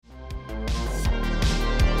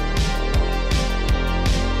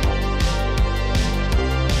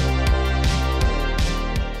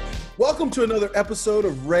Welcome to another episode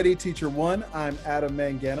of Ready Teacher One. I'm Adam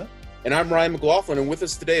Mangana. And I'm Ryan McLaughlin, and with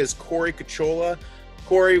us today is Corey Cacciola.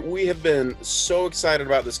 Corey, we have been so excited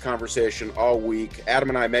about this conversation all week. Adam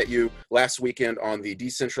and I met you last weekend on the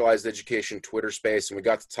Decentralized Education Twitter space, and we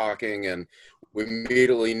got to talking, and we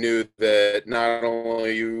immediately knew that not only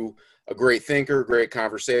are you a great thinker, great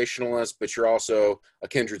conversationalist, but you're also a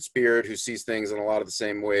kindred spirit who sees things in a lot of the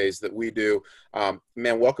same ways that we do.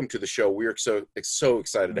 Man, welcome to the show. We're so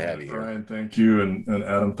excited to have you here. Ryan, thank you. And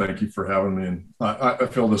Adam, thank you for having me. And I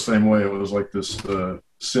feel the same way. It was like this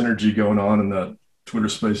synergy going on in that Twitter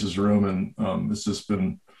Spaces room. And it's just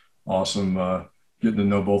been awesome getting to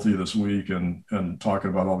know both of you this week and talking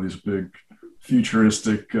about all these big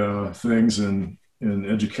futuristic things in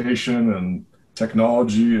education and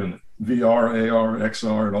technology and VR, AR,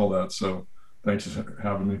 XR, and all that. So thanks for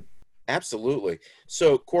having me. Absolutely.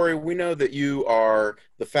 So, Corey, we know that you are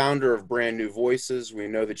the founder of Brand New Voices. We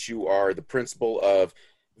know that you are the principal of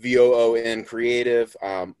VOON Creative.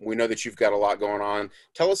 We know that you've got a lot going on.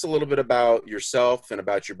 Tell us a little bit about yourself and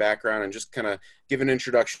about your background, and just kind of give an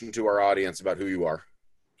introduction to our audience about who you are.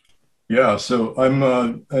 Yeah, so I'm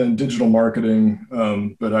in digital marketing,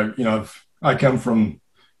 but I come from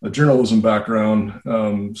a journalism background.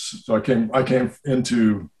 So I came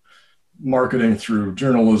into marketing through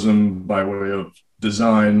journalism by way of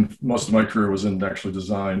design. Most of my career was in actually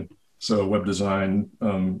design. So web design,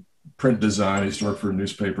 print design. I used to work for a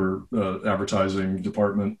newspaper advertising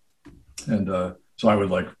department. And so I would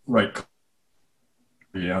write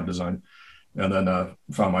design. And then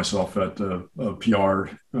found myself at a PR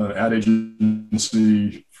ad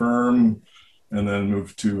agency firm, and then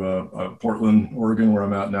moved to Portland, Oregon, where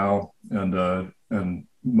I'm at now. And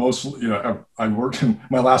mostly, I worked in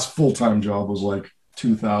my last full-time job was like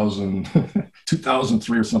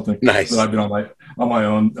 2003 or something. Nice. But I've been on my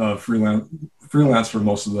own freelance for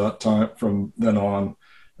most of that time from then on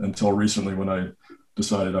until recently, when I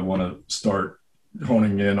decided I want to start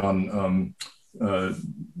honing in on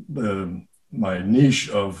my niche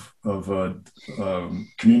of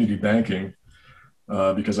community banking.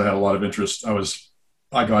 Because I had a lot of interest. I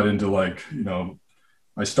got into I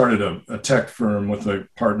started a tech firm with a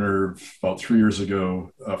partner about 4 years ago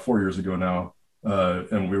now.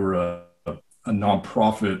 And we were a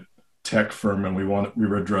nonprofit tech firm, and we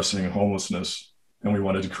were addressing homelessness, and we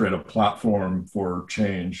wanted to create a platform for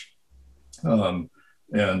change, and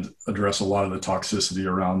address a lot of the toxicity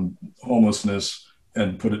around homelessness,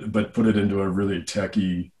 and put it into a really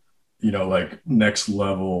techie, next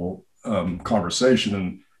level conversation.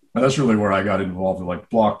 And that's really where I got involved with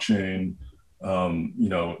blockchain,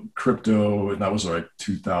 crypto, and that was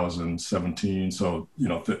 2017. So,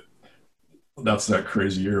 that's that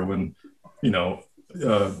crazy year when,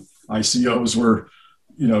 ICOs were,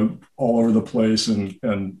 all over the place. And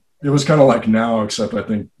it was kind of like now, except I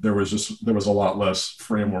think there was a lot less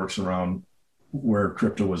frameworks around where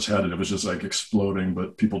crypto was headed. It was just exploding,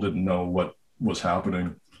 but people didn't know what was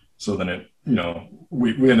happening. So then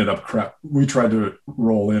we ended up we tried to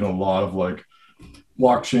roll in a lot of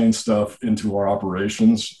blockchain stuff into our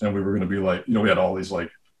operations, and we were going to be we had all these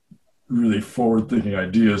really forward thinking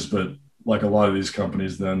ideas, but a lot of these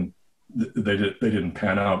companies, then they didn't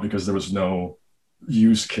pan out because there was no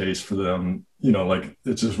use case for them.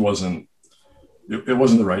 It just wasn't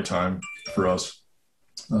the right time for us.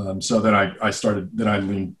 So then I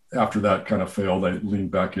leaned, after that kind of failed, I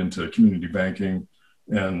leaned back into community banking,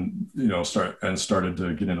 and started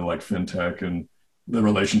to get into fintech and the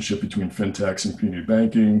relationship between fintechs and community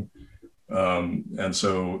banking. And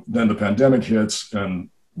so then the pandemic hits, and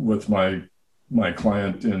with my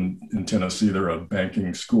client in Tennessee, they're a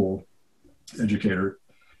banking school educator,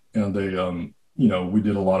 and they we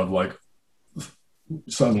did a lot of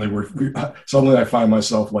suddenly I find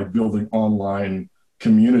myself building online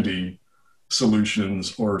community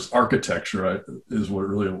solutions, or architecture is what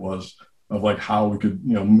really it was, of how we could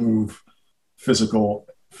move physical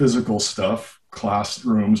stuff,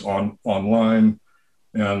 classrooms online,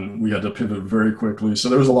 and we had to pivot very quickly. So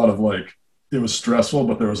there was a lot of it was stressful,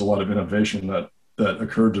 but there was a lot of innovation that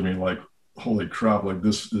occurred to me, holy crap,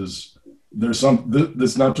 there's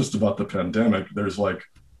not just about the pandemic, there's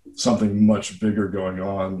something much bigger going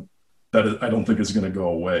on that I don't think is going to go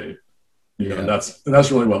away. And that's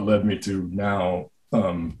really what led me to now,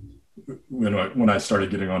 when I started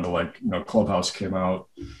getting onto Clubhouse came out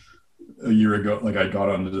a year ago. I got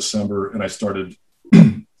on in December, and I started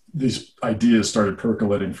these ideas started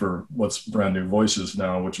percolating for what's Brand New Voices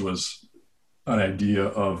now, which was an idea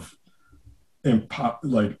of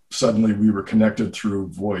suddenly we were connected through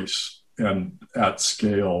voice and at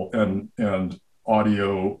scale and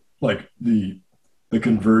audio, the the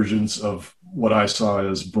convergence of what I saw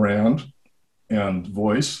as brand and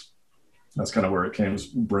voice. That's kind of where it came,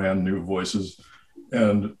 brand new voices.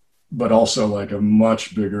 But also like a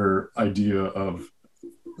much bigger idea of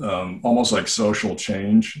almost like social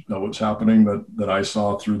change that was happening that I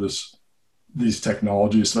saw through these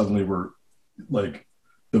technologies suddenly were like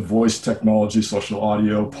the voice technology, social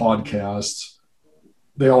audio, podcasts,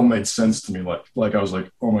 they all made sense to me. Like I was like,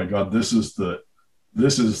 oh my God, this is the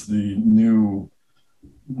new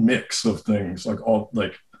mix of things, like all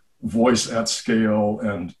like voice at scale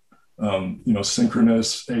and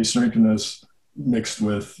synchronous, asynchronous, mixed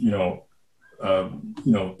with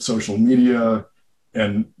social media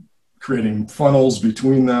and creating funnels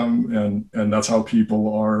between them, and that's how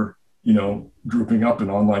people are grouping up in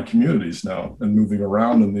online communities now and moving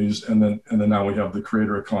around in these, and then now we have the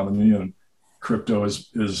creator economy, and crypto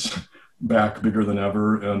is back bigger than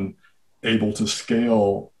ever and able to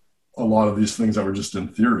scale a lot of these things that were just in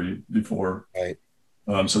theory before. Right.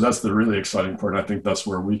 So that's the really exciting part. And I think that's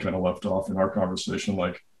where we kind of left off in our conversation,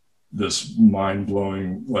 like this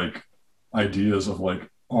mind-blowing like ideas of like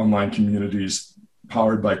online communities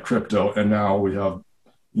powered by crypto. And now we have,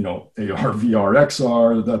 AR, VR,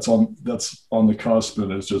 XR that's on the cusp.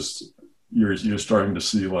 And it's just, you're starting to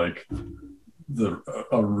see like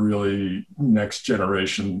a really next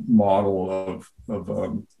generation model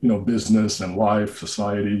of business and life,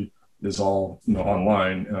 society is all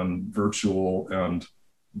online and virtual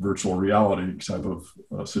reality type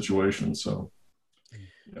of situation. So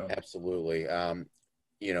absolutely.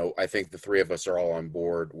 I think the three of us are all on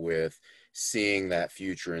board with seeing that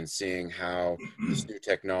future and seeing how this new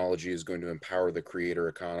technology is going to empower the creator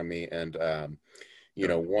economy. And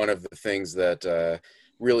one of the things that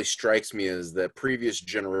really strikes me is that previous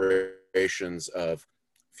generations of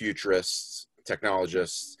futurists,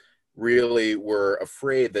 technologists, really were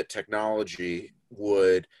afraid that technology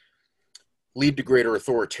would lead to greater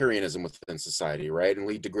authoritarianism within society, right? And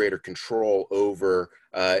lead to greater control over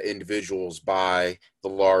individuals by the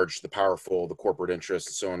large, the powerful, the corporate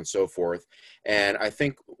interests, so on and so forth. And I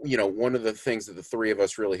think, one of the things that the three of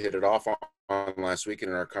us really hit it off on last week in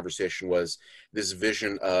our conversation was this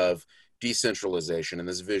vision of decentralization and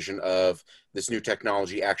this vision of this new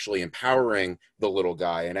technology actually empowering the little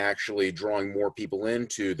guy and actually drawing more people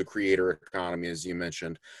into the creator economy, as you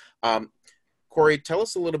mentioned. Corey, tell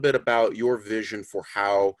us a little bit about your vision for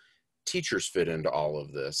how teachers fit into all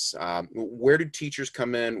of this. Where do teachers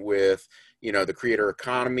come in with, the creator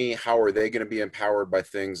economy? How are they going to be empowered by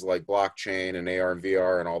things like blockchain and AR and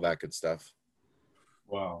VR and all that good stuff?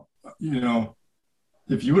 Wow.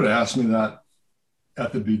 If you would have asked me that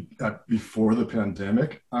before the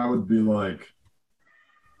pandemic, I would be like,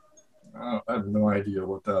 I have no idea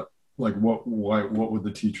what would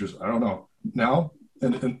the teachers, I don't know. Now,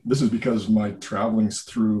 and this is because my travelings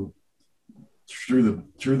through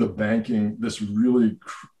the banking, this really,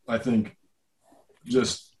 I think,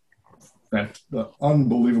 just the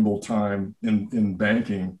unbelievable time in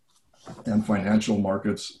banking and financial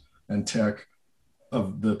markets and tech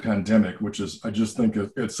of the pandemic, which is, I just think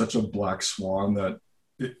it's such a black swan that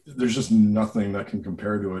there's just nothing that can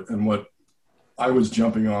compare to it. And what I was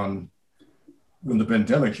jumping on when the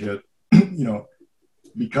pandemic hit,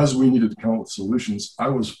 because we needed to come up with solutions, I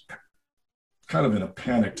was kind of in a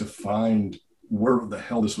panic to find where the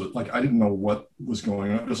hell this was. Like, I didn't know what was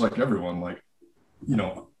going on, just like everyone. Like,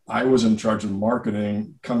 I was in charge of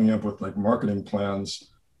marketing, coming up with like marketing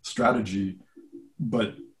plans, strategy.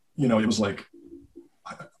 But, it was like,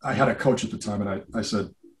 I had a coach at the time, and I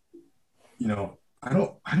said, I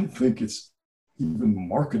don't think it's even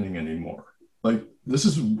marketing anymore. Like, this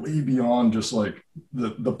is way beyond just like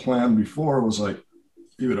the plan before was like,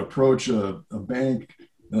 you would approach a bank,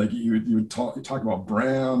 and like you would talk about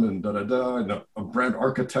brand and and a brand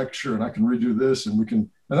architecture, and I can redo this, and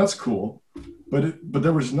that's cool, but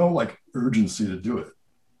there was no like urgency to do it.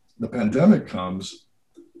 The pandemic comes,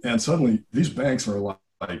 and suddenly these banks are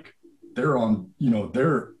like they're on,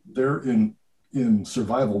 they're in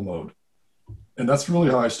survival mode, and that's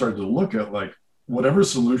really how I started to look at like whatever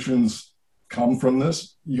solutions come from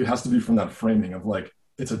this, it has to be from that framing of like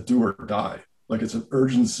it's a do or die. Like, it's an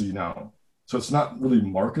urgency now. So it's not really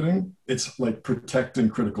marketing. It's like protecting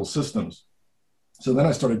critical systems. So then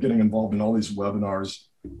I started getting involved in all these webinars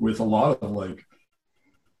with a lot of like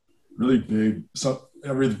really big,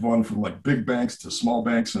 everyone from like big banks to small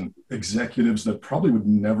banks and executives that probably would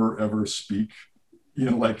never, ever speak,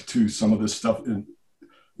 like to some of this stuff. And,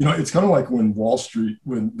 it's kind of like when Wall Street,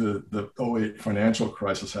 when the 08 financial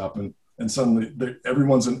crisis happened, and suddenly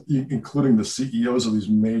everyone's, including the CEOs of these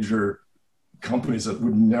major companies that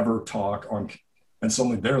would never talk on, and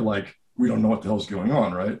suddenly they're like, we don't know what the hell's going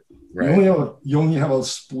on, right? Right. You only have a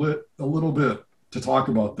split a little bit to talk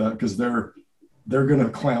about that because they're going to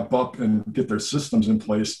clamp up and get their systems in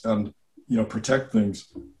place and protect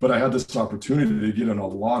things. But I had this opportunity to get in a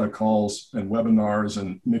lot of calls and webinars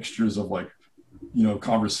and mixtures of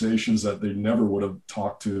conversations that they never would have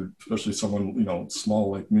talked to, especially someone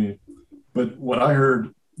small like me. But what I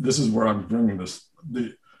heard, this is where I'm bringing this,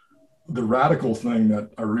 the radical thing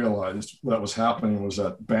that I realized that was happening was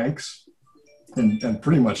that banks and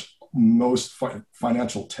pretty much most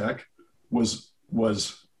financial tech was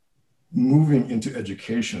moving into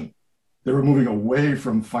education. They were moving away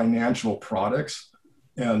from financial products,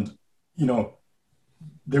 and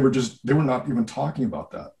they were not even talking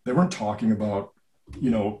about that. They weren't talking about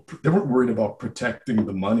they weren't worried about protecting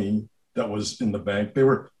the money that was in the bank.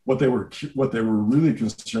 What they were really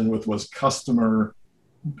concerned with was customer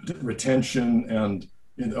retention and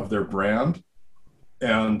of their brand,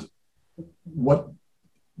 and what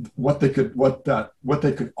they could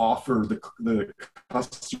offer the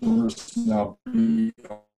customers now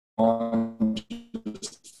beyond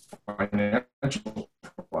just financial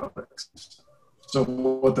products. So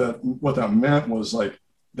what that meant was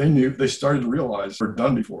they started to realize they're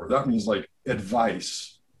done before. That means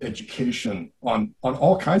advice, education on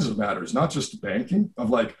all kinds of matters, not just banking,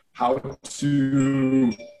 of how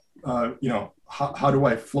to how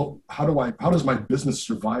does my business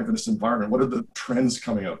survive in this environment? What are the trends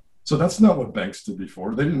coming up? So that's not what banks did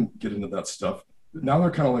before. They didn't get into that stuff. Now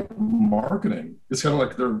they're kind of like marketing. It's kind of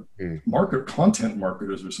like they're content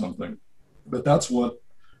marketers or something. But that's what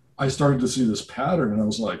I started to see, this pattern. And I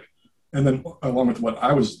was like, and then along with what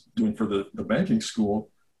I was doing for the banking school,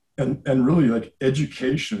 and really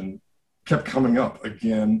education kept coming up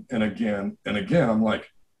again and again and again. I'm like,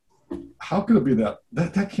 how could it be that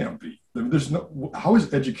can't be? There's no, how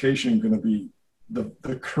is education going to be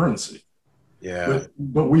the currency? Yeah.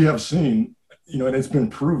 But we have seen, and it's been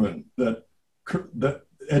proven that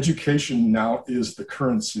education now is the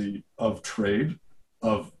currency of trade,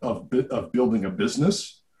 of building a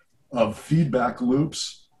business, of feedback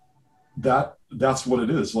loops. That's what it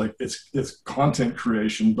is. It's content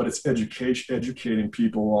creation, but it's educating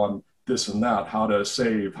people on this and that, how to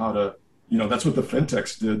save, how to, that's what the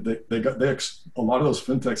fintechs did. A lot of those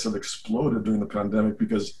fintechs have exploded during the pandemic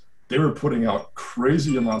because they were putting out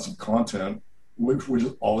crazy amounts of content, which was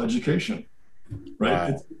all education,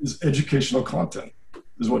 right? Wow. It's educational content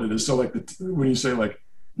is what it is. So when you say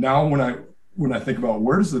now when I think about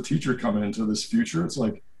where does the teacher come into this future, it's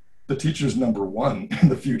the teacher's number one in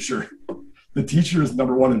the future. The teacher is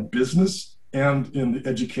number one in business and in the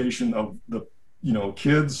education of the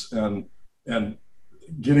kids and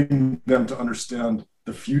getting them to understand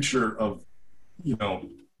the future of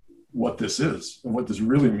what this is and what this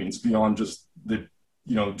really means beyond just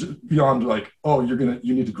beyond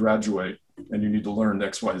you need to graduate and you need to learn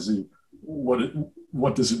XYZ.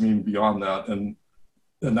 What does it mean beyond that? And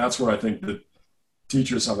that's where I think that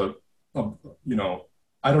teachers have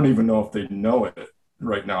I don't even know if they know it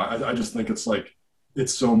right now. I just think it's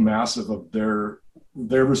so massive of their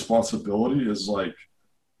responsibility is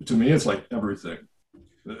to me, it's everything.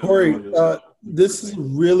 Corey, this is a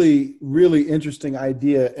really, really interesting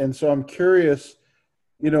idea. And so I'm curious,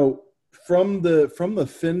 from the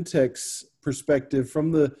fintech's perspective,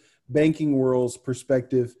 from the banking world's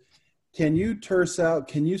perspective, can you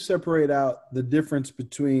separate out the difference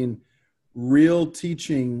between real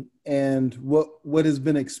teaching and what has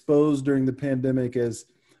been exposed during the pandemic as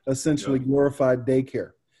essentially glorified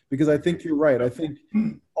daycare? Because I think you're right. I think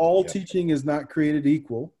all teaching is not created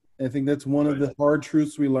equal. I think that's one of the hard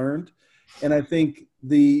truths we learned. And I think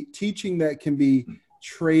the teaching that can be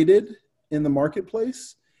traded in the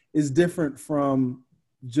marketplace is different from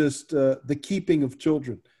just the keeping of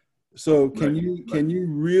children. So can you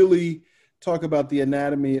really talk about the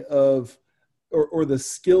anatomy of or the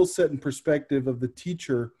skill set and perspective of the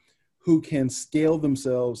teacher who can scale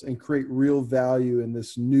themselves and create real value in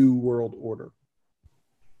this new world order?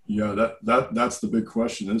 Yeah, that's the big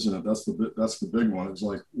question, isn't it? That's the big one. It's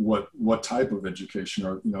what type of education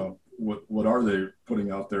are what are they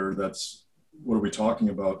putting out there? What are we talking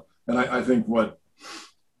about? And I think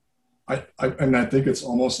I think it's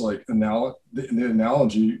almost like the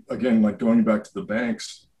analogy again, going back to the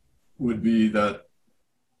banks, would be that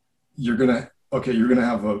you're gonna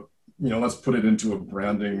have a let's put it into a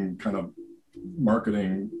branding kind of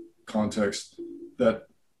marketing context, that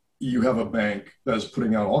you have a bank that is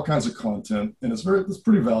putting out all kinds of content and it's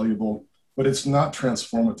pretty valuable, but it's not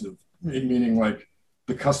transformative, meaning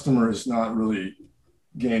the customer is not really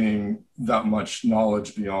gaining that much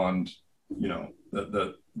knowledge beyond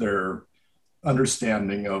their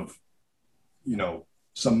understanding of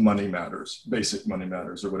some money matters, basic money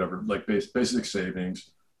matters or whatever, like basic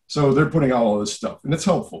savings. So they're putting out all this stuff and it's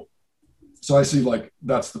helpful. So I see like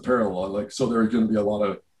that's the parallel. Like, so there are going to be a lot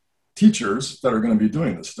of teachers that are going to be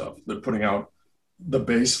doing this stuff. They're putting out the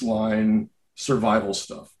baseline survival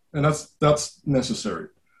stuff, and that's necessary.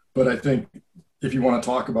 But I think if you want to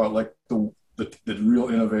talk about like the real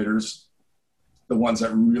innovators, the ones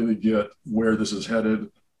that really get where this is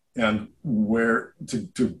headed and where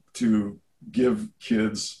to give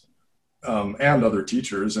kids and other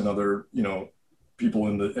teachers and other people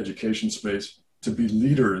in the education space to be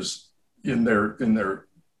leaders in their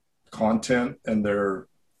content and their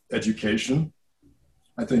education.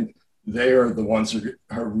 I think they are the ones who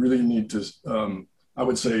really need to, I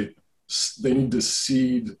would say they need to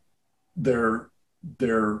seed their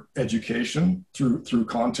education through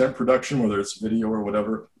content production, whether it's video or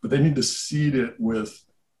whatever, but they need to seed it with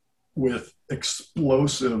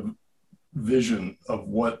explosive vision of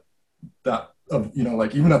what that, of,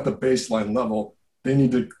 like even at the baseline level, they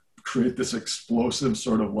need to create this explosive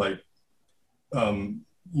sort of like,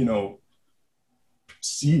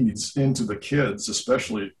 seeds into the kids,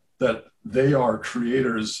 especially, that they are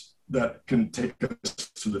creators that can take us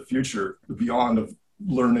to the future beyond of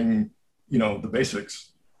learning, the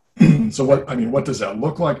basics. So what does that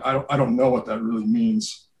look like? I don't know what that really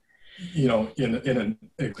means, in an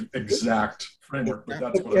exact framework, but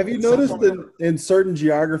that's what have you noticed in certain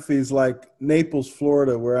geographies like Naples,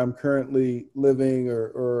 Florida, where I'm currently living,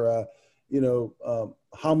 or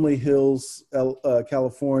Homley Hills,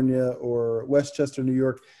 California, or Westchester, New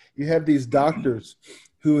York, you have these doctors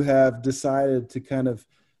who have decided to kind of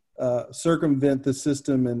circumvent the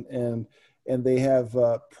system, and they have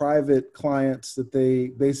private clients that they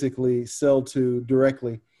basically sell to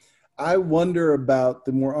directly. I wonder about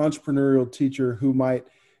the more entrepreneurial teacher who might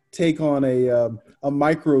take on a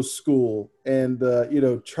micro school and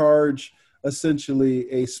charge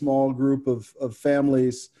essentially a small group of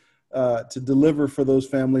families to deliver for those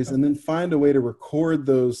families, and then find a way to record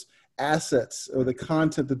those assets or the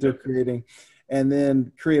content that they're creating, and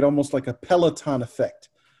then create almost like a Peloton effect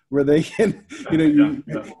where they can,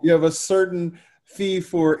 you have a certain fee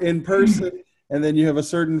for in-person, and then you have a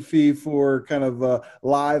certain fee for kind of a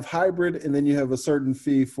live hybrid, and then you have a certain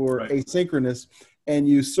fee for asynchronous, and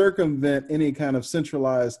you circumvent any kind of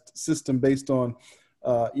centralized system based on,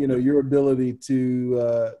 your ability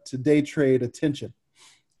to day trade attention.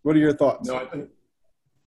 What are your thoughts? No,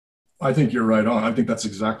 I think you're right on. I think that's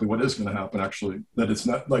exactly what is going to happen, actually. That it's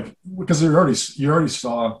not like, because you already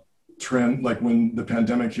saw trend, like when the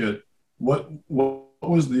pandemic hit, what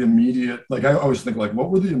was the immediate, like I always think like, what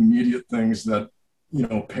were the immediate things that,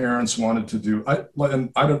 parents wanted to do? And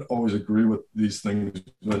I don't always agree with these things,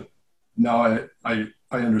 but now I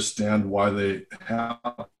understand why they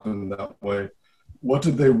happen that way. What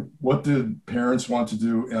did parents want to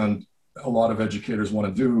do? And a lot of educators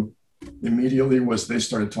want to do immediately was they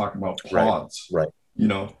started talking about pods, right.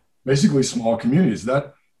 Basically small communities.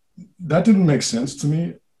 That didn't make sense to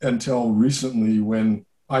me until recently, when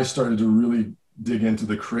I started to really dig into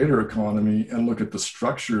the creator economy and look at the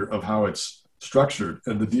structure of how it's structured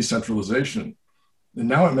and the decentralization. And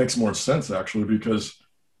now it makes more sense, actually, because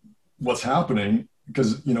what's happening,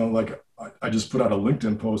 because, like I just put out a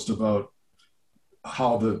LinkedIn post about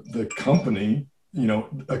how the company,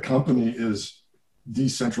 a company is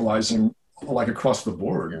decentralizing like across the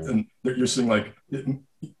board. Yeah. And you're seeing like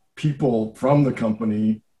people from the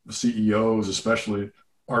company, CEOs especially,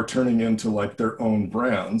 are turning into like their own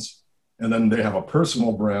brands. And then they have a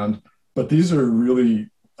personal brand. But these are really,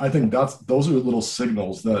 I think those are little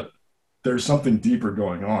signals that there's something deeper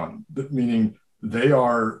going on, meaning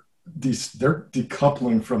they're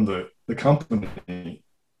decoupling from the company.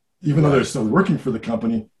 Even though they're still working for the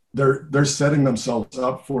company, they're setting themselves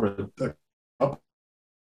up for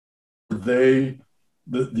the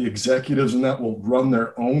executives in that will run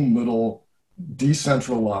their own little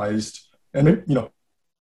decentralized, and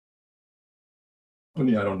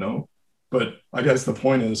company, I don't know, but I guess the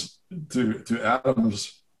point is to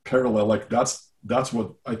Adam's parallel, like that's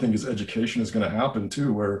what I think is education is going to happen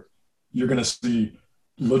too, where you're going to see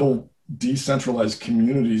little decentralized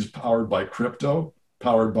communities powered by crypto,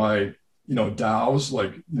 powered by DAOs,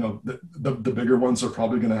 like the bigger ones are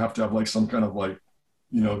probably going to have like some kind of like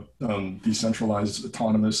decentralized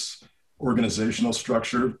autonomous organizational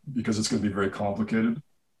structure, because it's going to be very complicated,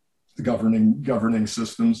 the governing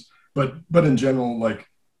systems. But in general, like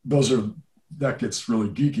that gets really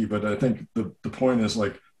geeky. But I think the point is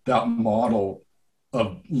like that model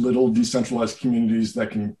of little decentralized communities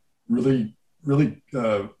that can really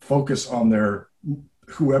focus on their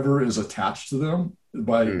whoever is attached to them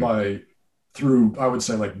by through, I would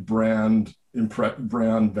say, like brand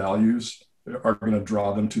values are going to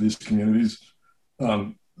draw them to these communities.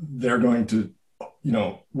 They're going to,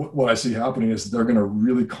 what I see happening is they're going to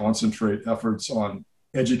really concentrate efforts on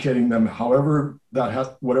educating them, however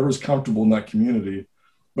whatever's comfortable in that community.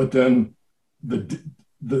 But then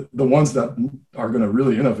the ones that are going to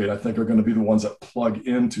really innovate, I think, are going to be the ones that plug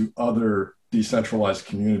into other decentralized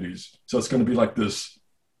communities. So it's going to be like this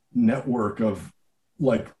network of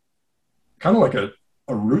like, kind of like a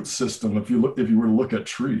root system. If you were to look at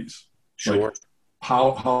trees, Sure. like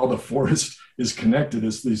how the forest is connected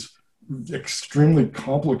is these extremely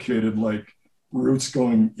complicated like roots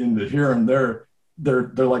going into here and there.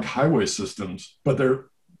 They're like highway systems, but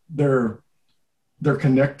they're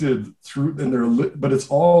connected through, and but it's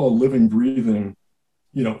all a living, breathing,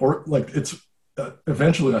 or like it's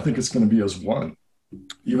eventually, I think it's going to be as one,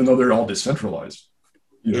 even though they're all decentralized.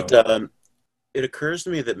 It occurs to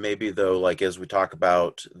me that maybe, though, like as we talk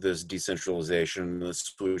about this decentralization, the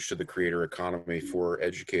switch to the creator economy for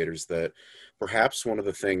educators, that perhaps one of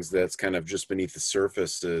the things that's kind of just beneath the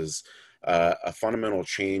surface is a fundamental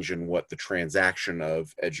change in what the transaction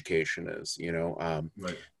of education is.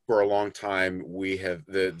 Right. For a long time, we have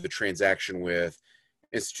the transaction with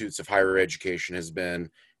institutes of higher education has been,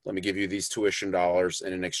 let me give you these tuition dollars,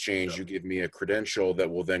 and in exchange, you give me a credential that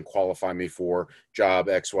will then qualify me for job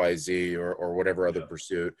XYZ or whatever other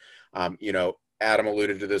pursuit. Adam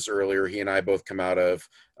alluded to this earlier. He and I both come out of,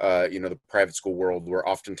 the private school world, where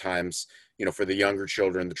oftentimes, for the younger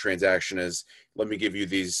children, the transaction is, let me give you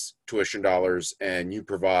these tuition dollars and you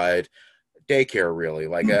provide daycare, really,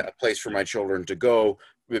 like a place for my children to go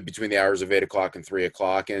between the hours of 8 o'clock and 3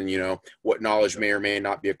 o'clock. And, what knowledge may or may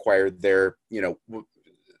not be acquired there,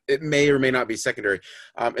 it may or may not be secondary.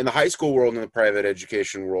 In the high school world, in the private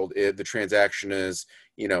education world, the transaction is,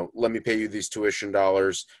 let me pay you these tuition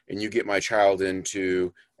dollars and you get my child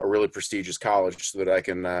into a really prestigious college so that I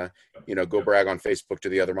can, go brag on Facebook to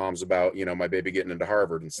the other moms about, my baby getting into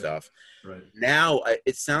Harvard and stuff. Right. Now,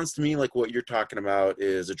 it sounds to me like what you're talking about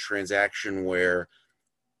is a transaction where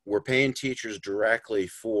we're paying teachers directly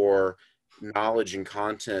for knowledge and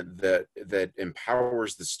content that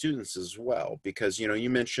empowers the students as well, because you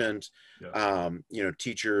mentioned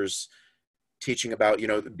teachers teaching about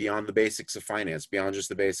beyond the basics of finance, beyond just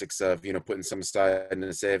the basics of putting some aside in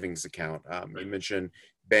a savings account. You mentioned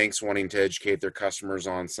banks wanting to educate their customers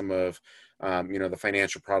on some of the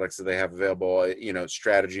financial products that they have available,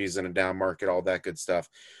 strategies in a down market, all that good stuff.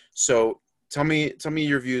 So tell me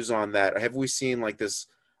your views on that. Have we seen like this?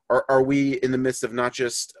 Are we in the midst of not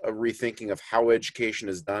just a rethinking of how education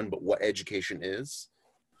is done, but what education is?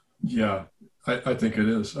 Yeah, I think it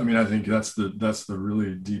is. I mean, I think that's the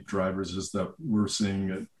really deep drivers, is that we're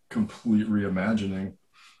seeing a complete reimagining.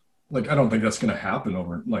 Like, I don't think that's going to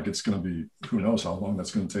happen like it's going to be, who knows how long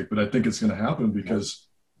that's going to take, but I think it's going to happen because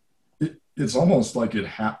it's almost like it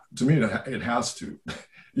has to,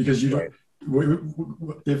 because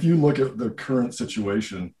if you look at the current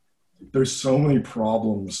situation, there's so many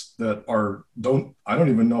problems that I don't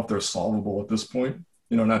even know if they're solvable at this point,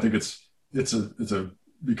 and I think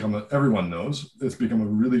everyone knows it's become a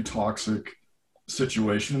really toxic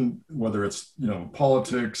situation, whether it's,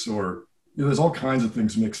 politics or, there's all kinds of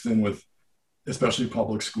things mixed in with, especially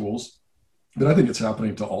public schools. But I think it's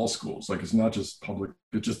happening to all schools. Like, it's not just public,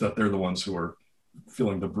 it's just that they're the ones who are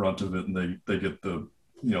feeling the brunt of it, and they get the,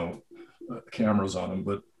 cameras on them.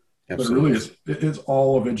 But really, it's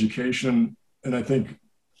all of education. And I think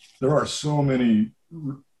there's just so many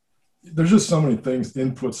things,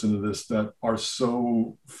 inputs into this that are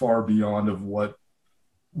so far beyond of what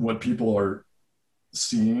people are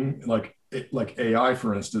seeing. Like AI,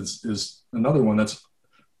 for instance, is another one that's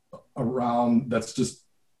around, that's just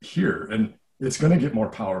here, and it's going to get more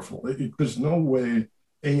powerful. There's no way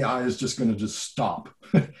AI is just going to just stop.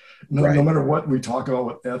 No matter what we talk about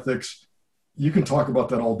with ethics, you can talk about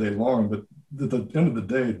that all day long, but at the end of the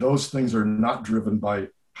day, those things are not driven by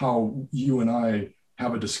how you and I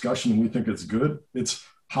have a discussion and we think it's good. It's,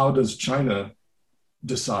 how does China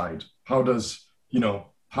decide? How does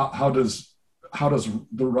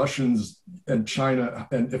the Russians and China,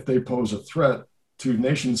 and if they pose a threat to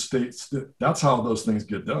nation states, that's how those things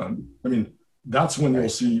get done. I mean, that's when you'll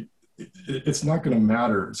see it's not going to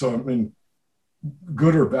matter. So, I mean,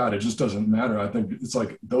 good or bad, it just doesn't matter. I think it's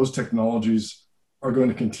like those technologies are going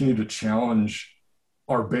to continue to challenge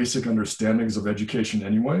our basic understandings of education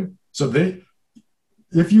anyway. So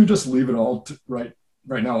if you just leave it all right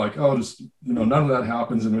now, like, none of that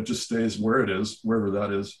happens and it just stays where it is, wherever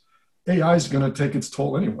that is, AI is going to take its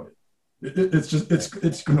toll anyway.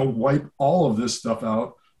 It's going to wipe all of this stuff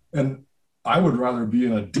out. And I would rather be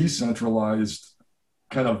in a decentralized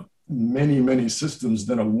kind of many systems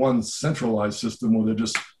than a one centralized system where they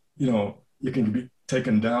just, you can be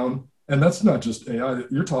taken down. And that's not just AI.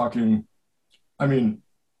 You're talking, I mean,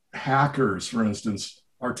 hackers, for instance,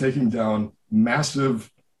 are taking down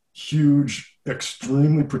massive, huge,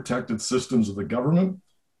 extremely protected systems of the government.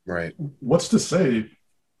 Right. What's to say,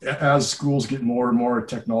 as schools get more and more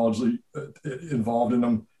technology involved in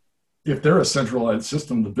them, if they're a centralized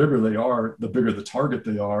system, the bigger they are, the bigger the target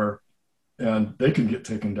they are, and they can get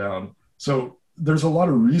taken down. So there's a lot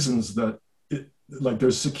of reasons that like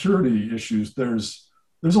there's security issues. There's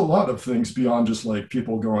a lot of things beyond just like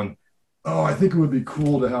people going, oh, I think it would be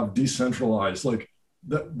cool to have decentralized. Like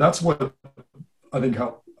that's what I think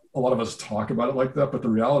how a lot of us talk about it like that. But the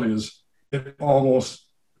reality is it almost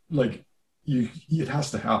like it has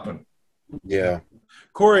to happen. Yeah.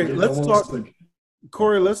 Corey, let's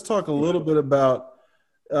talk a little bit about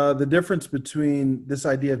the difference between this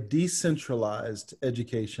idea of decentralized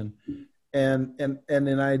education and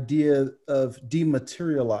an idea of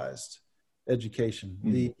dematerialized education,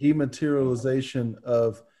 the dematerialization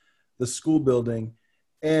of the school building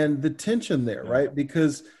and the tension there, right?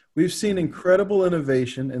 Because we've seen incredible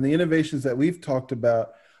innovation, and the innovations that we've talked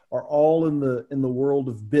about are all in the world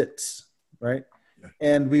of bits, right?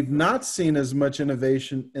 And we've not seen as much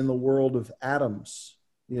innovation in the world of atoms,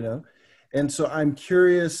 And so I'm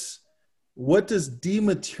curious, what does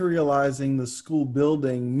dematerializing the school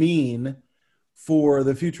building mean for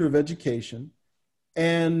the future of education?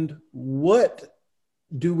 And what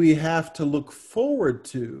do we have to look forward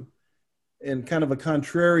to in kind of a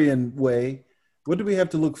contrarian way? What do we have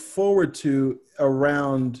to look forward to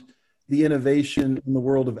around the innovation in the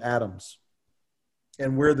world of atoms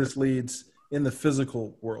and where this leads in the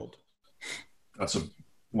physical world?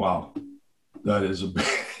 Wow. That is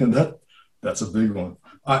that's a big one.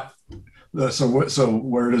 So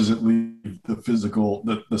where does it leave the physical,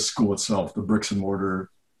 the school itself, the bricks and mortar?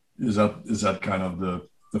 Is that kind of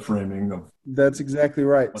the framing of? That's exactly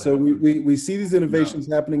right. So we see these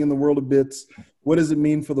innovations happening in the world of bits. What does it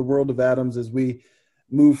mean for the world of atoms as we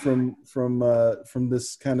move from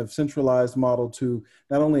this kind of centralized model to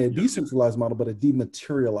not only a decentralized model, but a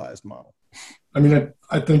dematerialized model? I mean,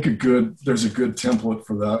 I think there's a good template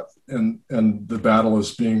for that. And the battle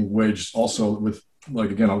is being waged also with,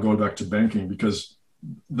 like, again, I'll go back to banking, because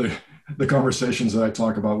the conversations that I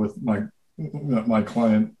talk about with my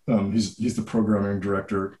client, he's the programming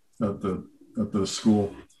director at the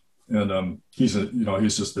school. And he's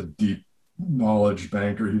just a deep knowledge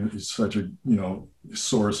banker. He's such a,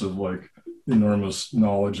 source of like enormous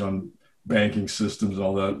knowledge on banking systems and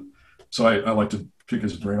all that. So I like to pick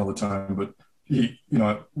his brain all the time, but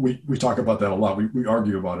we talk about that a lot. We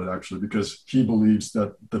argue about it actually, because he believes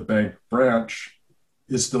that the bank branch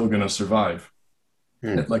is still going to survive,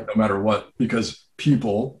 like no matter what, because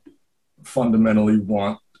people fundamentally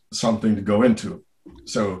want something to go into.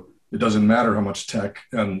 So it doesn't matter how much tech,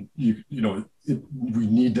 and we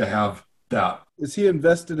need to have that. Is he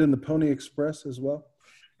invested in the Pony Express as well?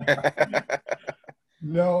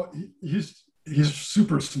 No, he's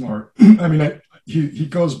super smart. I mean, he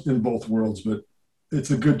goes in both worlds, but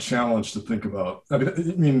it's a good challenge to think about. I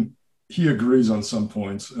mean, he agrees on some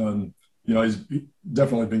points, and he's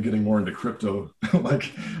definitely been getting more into crypto,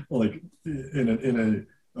 like in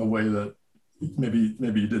a way that maybe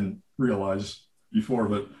he didn't realize before.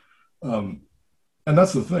 But and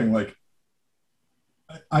that's the thing. Like,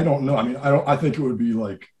 I don't know. I mean, I think it would be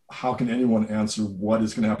like, how can anyone answer what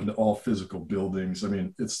is going to happen to all physical buildings? I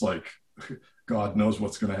mean, it's like, God knows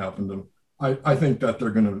what's going to happen to them. I think that they're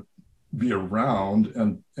going to be around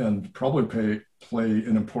and probably play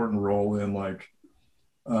an important role in like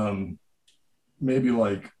maybe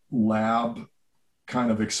like lab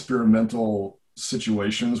kind of experimental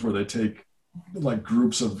situations where they take like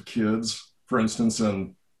groups of kids, for instance,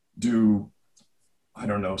 and do, I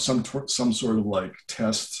don't know, some sort of like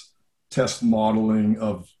test modeling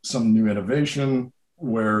of some new innovation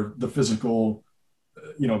where the physical,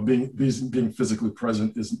 being physically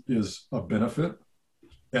present is a benefit,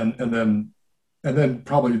 and then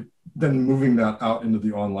probably then moving that out into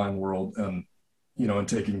the online world, and and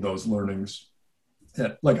taking those learnings,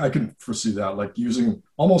 and like I can foresee that like using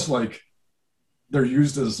almost like they're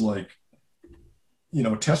used as like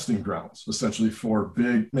testing grounds essentially for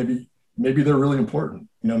big, maybe they're really important,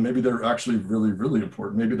 maybe they're actually really, really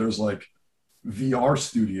important. Maybe there's like VR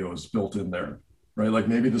studios built in there, right? Like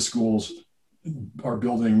maybe the schools are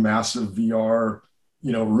building massive VR,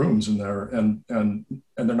 rooms in there, and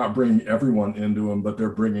they're not bringing everyone into them, but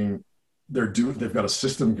they've got a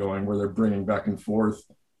system going where they're bringing back and forth.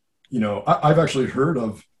 I've actually heard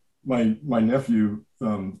of my nephew,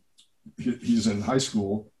 he's in high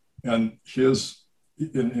school, and his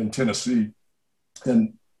in Tennessee,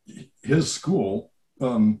 and his school,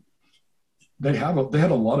 they had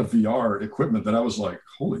a lot of VR equipment that I was like,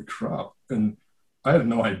 holy crap! And I had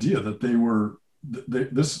no idea that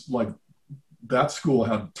that school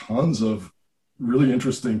had tons of really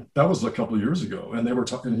interesting. That was a couple of years ago, and they were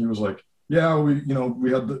talking. He was like, yeah,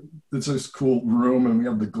 we had it's this cool room, and we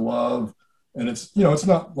have the glove, and it's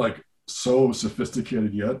not like so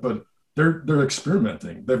sophisticated yet, but they're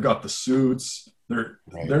experimenting. They've got the suits.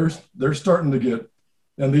 They're starting to get,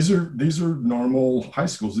 and these are normal high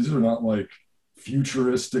schools. These are not like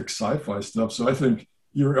futuristic sci-fi stuff. So I think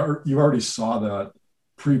you already saw that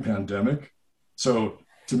pre-pandemic. So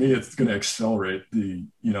to me, it's going to accelerate the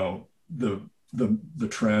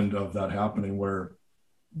trend of that happening, where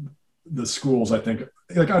the schools, I think,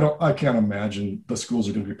 like I can't imagine the schools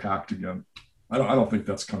are going to be packed again. I don't think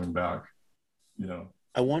that's coming back.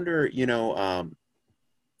 I wonder,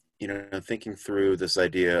 thinking through this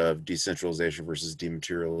idea of decentralization versus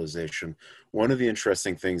dematerialization, one of the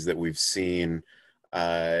interesting things that we've seen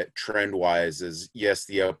trend-wise is, yes,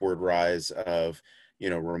 the upward rise of,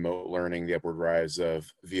 remote learning, the upward rise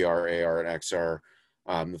of VR, AR, and XR.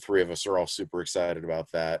 The three of us are all super excited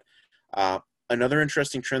about that. Another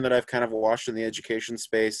interesting trend that I've kind of watched in the education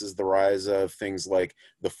space is the rise of things like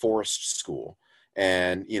the forest school,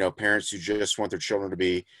 and, parents who just want their children to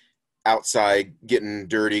be outside, getting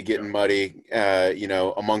dirty, getting muddy,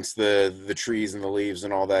 amongst the trees and the leaves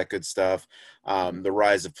and all that good stuff. The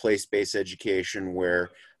rise of place-based education, where,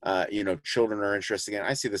 children are interested in.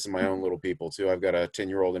 I see this in my own little people too. I've got a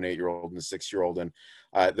 10-year-old, an 8-year-old, and a 6-year-old, and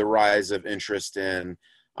the rise of interest in,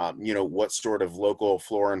 what sort of local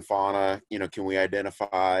flora and fauna, can we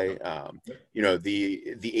identify,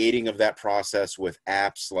 the aiding of that process with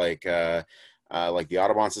apps like the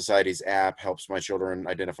Audubon Society's app helps my children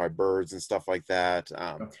identify birds and stuff like that.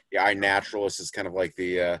 The iNaturalist is kind of like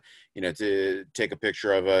the, to take a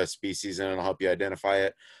picture of a species and it'll help you identify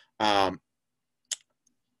it.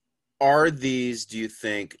 Are these, do you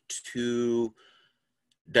think, two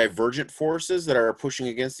divergent forces that are pushing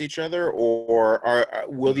against each other, or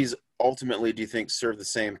will these ultimately, do you think, serve the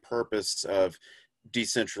same purpose of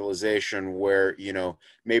decentralization, where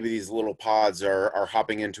maybe these little pods are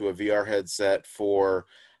hopping into a VR headset for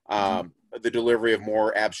the delivery of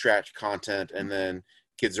more abstract content, and then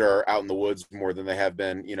kids are out in the woods more than they have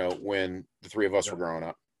been when the three of us were growing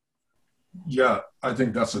up? Yeah, I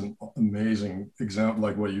think that's an amazing example,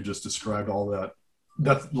 like what you just described. All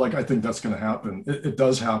that's like, I think that's going to happen. It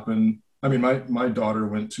does happen. I mean, my daughter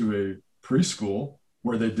went to a preschool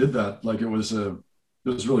where they did that. Like it was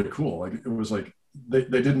really cool. Like it was like they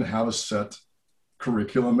didn't have a set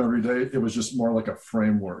curriculum every day. It was just more like a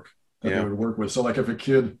framework that they would work with. So like if a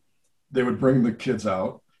kid, they would bring the kids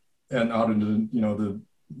out into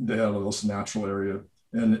they had a little natural area,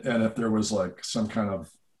 and if there was like some kind of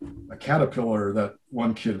a caterpillar that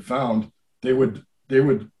one kid found, they would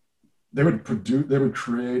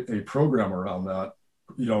create a program around that,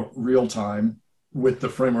 real time, with the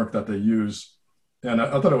framework that they use. And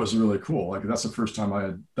I thought it was really cool. Like that's the first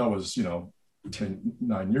time that was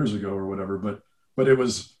 9 years ago or whatever, but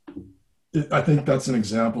I think that's an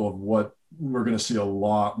example of what we're going to see a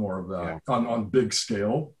lot more of that on big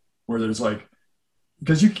scale, where there's like,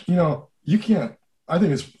 because you can't, I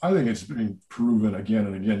think it's being proven again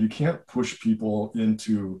and again, you can't push people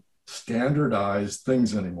into standardized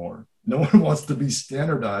things anymore. No one wants to be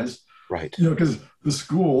standardized, right? Because the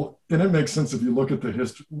school, and it makes sense if you look at the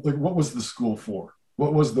history, like what was the school for?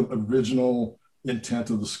 What was the original intent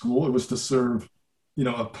of the school? It was to serve,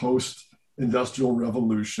 a post-industrial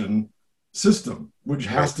revolution system, which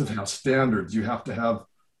has to have standards. You have to have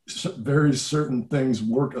very certain things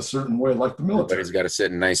work a certain way, like the military. Everybody's got to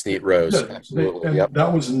sit in nice, neat rows. Yeah, absolutely.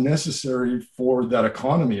 That was necessary for that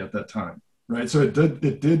economy at that time, right? So it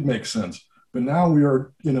did make sense. But now we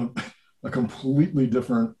are in a completely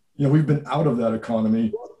different, we've been out of that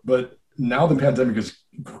economy, but now the pandemic has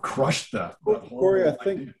crushed that. Corey, I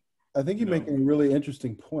think you're making a really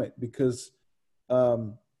interesting point, because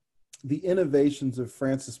the innovations of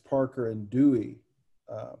Francis Parker and Dewey,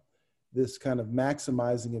 this kind of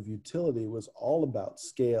maximizing of utility, was all about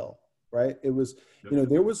scale, right? It was,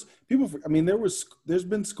 there was there's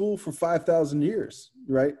been school for 5,000 years,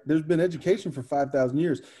 right? There's been education for 5,000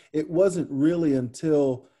 years. It wasn't really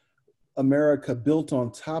until America built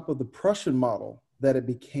on top of the Prussian model that it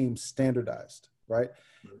became standardized, right?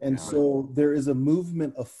 And so there is a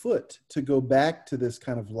movement afoot to go back to this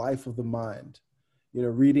kind of life of the mind,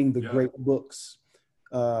 reading the great books,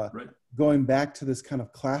 Right. going back to this kind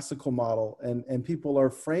of classical model, and people are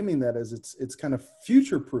framing that as it's kind of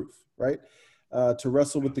future proof, right? To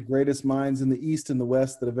wrestle with the greatest minds in the East and the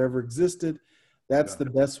West that have ever existed. That's the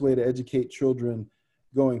best way to educate children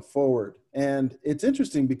going forward. And it's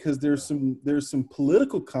interesting because there's some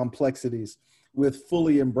political complexities with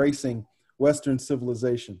fully embracing Western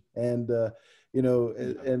civilization. And,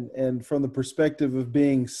 and from the perspective of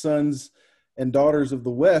being sons and daughters of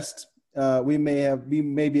the West, we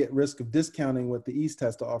may be at risk of discounting what the East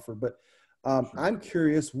has to offer. But I'm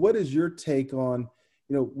curious, what is your take on,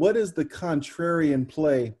 what is the contrarian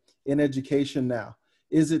play in education now?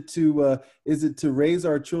 Is it to raise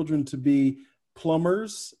our children to be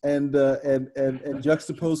plumbers and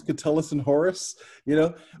juxtapose Catullus and Horace,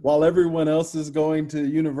 while everyone else is going to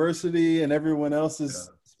university and everyone else is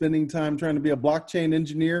spending time trying to be a blockchain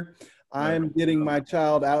engineer? I'm getting my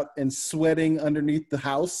child out and sweating underneath the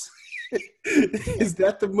house. Is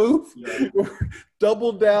that the move? Yeah.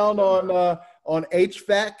 Double down on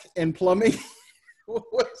HVAC and plumbing.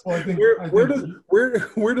 Where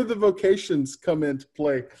do the vocations come into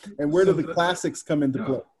play, and where do the classics come into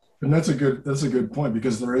play? And that's a good point,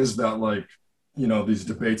 because there is that, these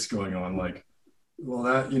debates going on,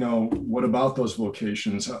 what about those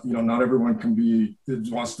vocations? Not everyone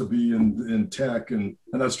wants to be in tech, and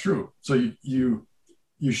that's true. So you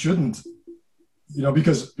shouldn't,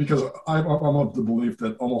 because I'm of the belief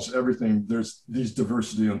that almost everything, there's these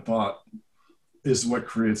diversity in thought is what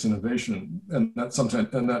creates innovation. And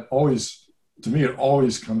that always, to me, it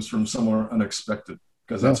always comes from somewhere unexpected,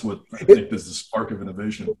 because that's what I think is the spark of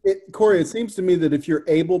innovation. Corey, it seems to me that if you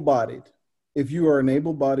are an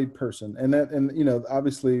able-bodied person, and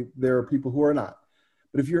obviously there are people who are not,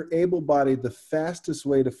 but if you're able-bodied, the fastest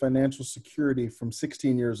way to financial security from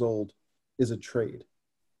 16 years old is a trade.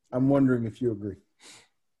 I'm wondering if you agree.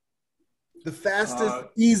 The fastest,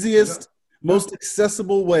 easiest, most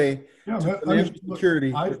accessible way to financial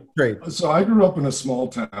security is trade. So I grew up in a small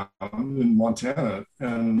town in Montana,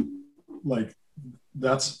 and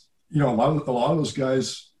that's, a lot of those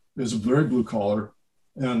guys is very blue collar.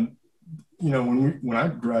 And, when I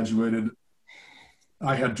graduated,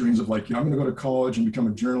 I had dreams of I'm going to go to college and become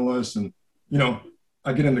a journalist. And,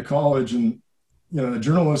 I get into college, and, the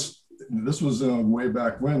journalists, this was way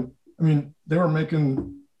back when, they were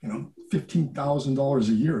making, $15,000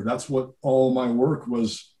 a year. That's what all my work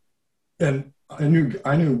was. And I knew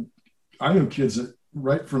kids that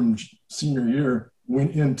right from senior year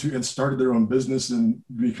went into and started their own business and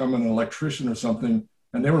become an electrician or something.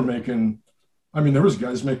 And they were making, there was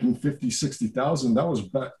guys making 50, 60,000. That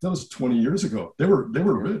was 20 years ago. They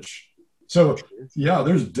were rich. So yeah,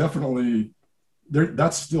 there's definitely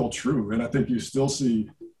that's still true. And I think you still see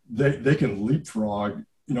they can leapfrog,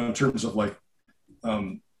 in terms of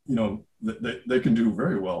they can do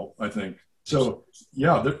very well, I think. So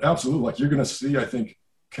yeah, absolutely. You're going to see, I think,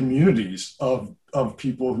 communities of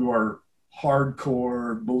people who are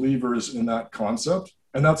hardcore believers in that concept.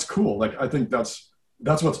 And that's cool. I think that's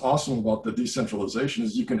what's awesome about the decentralization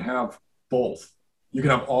is you can have both. You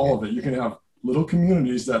can have all of it. You can have little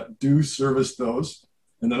communities that do service those,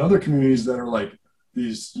 and then other communities that are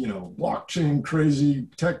these, blockchain crazy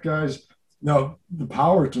tech guys. Now, the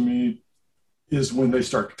power to me is when they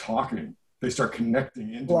start talking, they start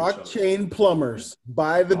connecting into blockchain plumbers.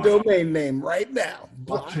 Buy the domain name right now.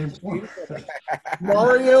 Blockchain plumbers.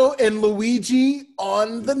 Mario and Luigi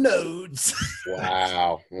on the nodes.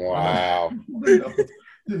 Wow. Well,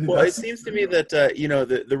 it seems to me that,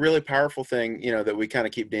 the really powerful thing, that we kind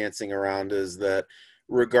of keep dancing around is that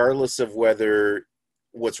regardless of whether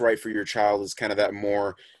what's right for your child is kind of that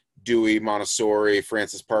more Dewey, Montessori,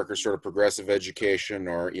 Francis Parker sort of progressive education,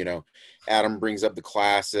 or, Adam brings up the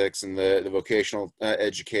classics and the vocational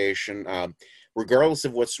education. Regardless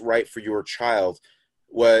of what's right for your child,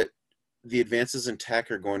 what the advances in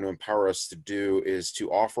tech are going to empower us to do is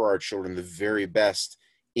to offer our children the very best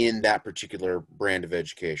in that particular brand of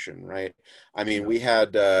education, right? We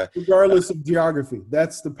had regardless of geography.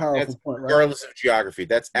 That's the powerful point, right? Regardless of geography,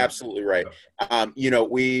 that's absolutely right.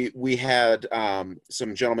 We had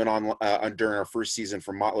some gentlemen on during our first season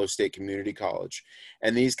from Motlow State Community College,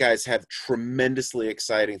 and these guys have tremendously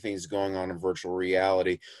exciting things going on in virtual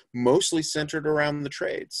reality, mostly centered around the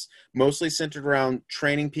trades, mostly centered around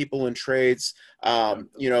training people in trades,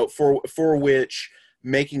 for which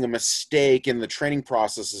making a mistake in the training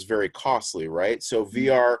process is very costly, right? So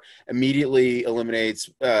VR immediately eliminates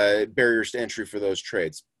barriers to entry for those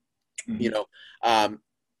trades.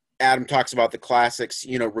 Adam talks about the classics,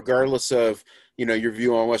 regardless of, your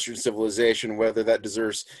view on Western civilization, whether that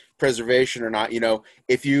deserves preservation or not,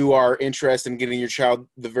 if you are interested in getting your child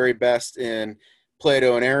the very best in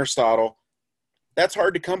Plato and Aristotle, that's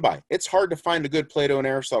hard to come by. It's hard to find a good Plato and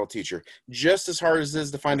Aristotle teacher, just as hard as it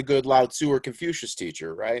is to find a good Lao Tzu or Confucius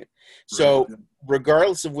teacher, right? So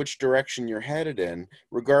regardless of which direction you're headed in,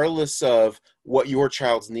 regardless of what your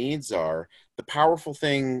child's needs are, the powerful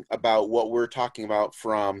thing about what we're talking about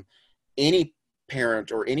from any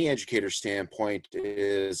parent or any educator standpoint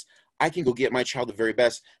is I can go get my child the very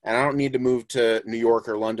best, and I don't need to move to New York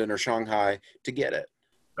or London or Shanghai to get it.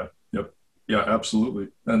 Yep. Yeah, absolutely.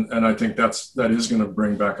 And I think that is going to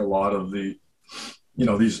bring back a lot of the,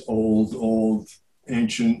 these old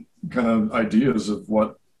ancient kind of ideas of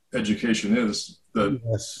what education is, that,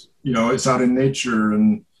 yes. It's out in nature,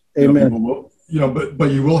 and, Amen. People will,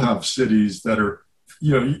 but you will have cities that are,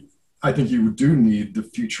 I think you do need the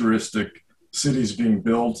futuristic cities being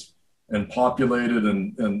built and populated,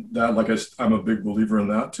 and that, like I'm a big believer in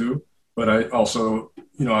that too. But I also,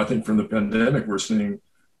 I think from the pandemic, we're seeing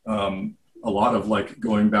a lot of like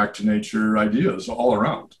going back to nature ideas all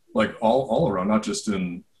around, like all around, not just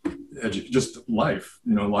in just life,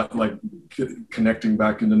 like connecting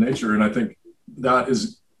back into nature. And I think that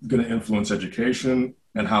is going to influence education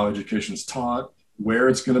and how education's taught, where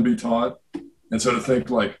it's going to be taught. And so to think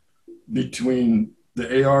like between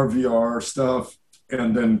the AR, VR stuff,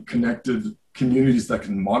 and then connected communities that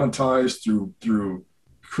can monetize through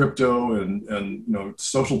crypto and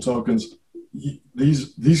social tokens,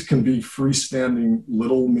 these can be freestanding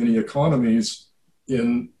little mini economies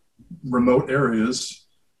in remote areas,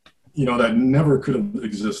 that never could have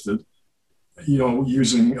existed,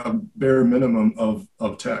 using a bare minimum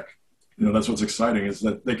of tech. That's what's exciting, is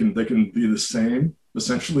that they can be the same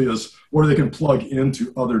essentially as, or they can plug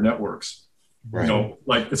into other networks. Right.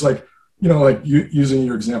 Like it's like, like using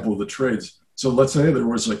your example of the trades. So let's say there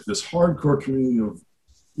was like this hardcore community of,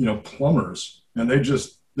 plumbers, and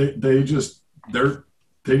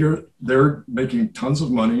they're making tons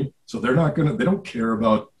of money. So they don't care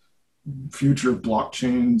about future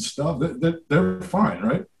blockchain stuff. They're fine,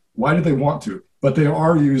 right? Why do they want to? But they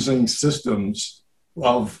are using systems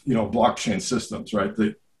of, blockchain systems, right?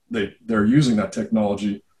 They're using that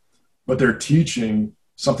technology, but they're teaching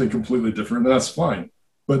something completely different, and that's fine.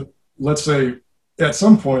 But let's say at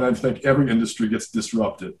some point, I think every industry gets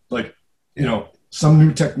disrupted. Like, some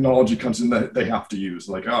new technology comes in that they have to use.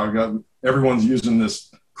 Like, oh God, everyone's using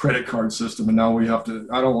this credit card system, and now we have to.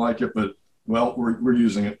 I don't like it, but well, we're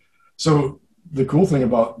using it. So the cool thing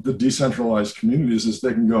about the decentralized communities is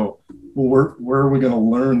they can go, well, where are we going to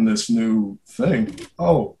learn this new thing?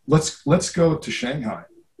 Oh, let's go to Shanghai.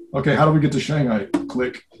 Okay, how do we get to Shanghai?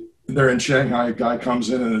 Click. They're in Shanghai. A guy comes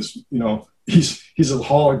in and is, he's a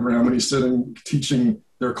hologram, and he's sitting teaching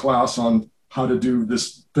their class on how to do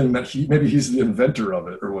this thing that maybe he's the inventor of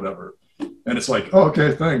it or whatever. And it's like, oh,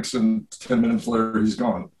 okay, thanks. And 10 minutes later, he's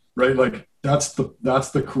gone, right? Like that's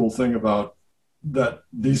the cool thing about that.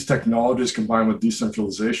 These technologies combined with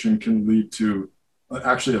decentralization can lead to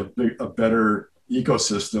actually a better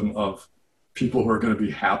ecosystem of people who are going to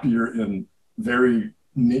be happier in very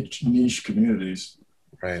niche communities,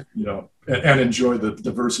 right? And enjoy the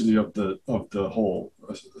diversity of the whole,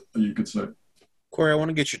 you could say. Corey, I want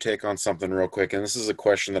to get your take on something real quick, and this is a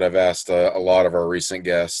question that I've asked a lot of our recent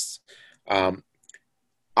guests. I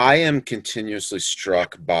am continuously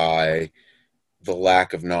struck by the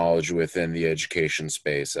lack of knowledge within the education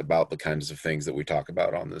space about the kinds of things that we talk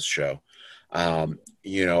about on this show. I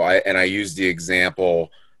use the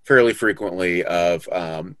example fairly frequently of,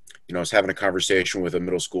 I was having a conversation with a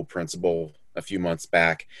middle school principal a few months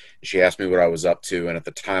back. She asked me what I was up to, and at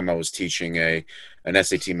the time I was teaching an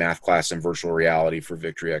SAT math class in virtual reality for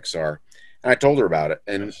Victory XR. And I told her about it.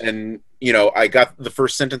 And I got the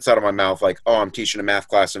first sentence out of my mouth like, oh, I'm teaching a math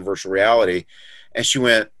class in virtual reality. And she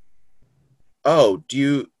went, oh,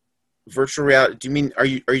 virtual reality, do you mean, are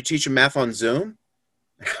you teaching math on Zoom?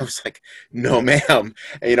 And I was like, no, ma'am.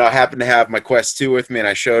 And, I happened to have my Quest 2 with me, and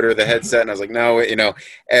I showed her the headset, and I was like, no,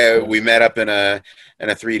 we met up in a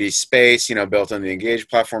 3D space, built on the Engage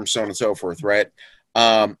platform, so on and so forth, right?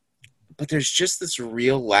 But there's just this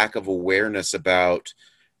real lack of awareness about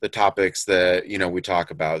the topics that, we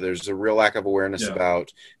talk about. There's a real lack of awareness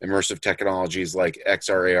about immersive technologies like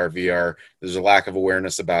XR, AR, VR. There's a lack of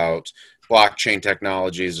awareness about blockchain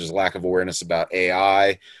technologies. There's a lack of awareness about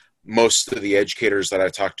AI. Most of the educators that I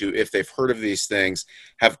talk to, if they've heard of these things,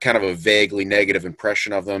 have kind of a vaguely negative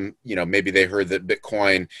impression of them. Maybe they heard that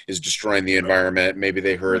Bitcoin is destroying the environment. Maybe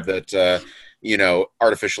they heard that,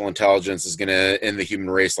 artificial intelligence is going to end the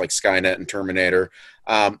human race like Skynet and Terminator.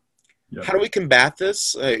 How do we combat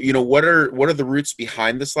this? What are the roots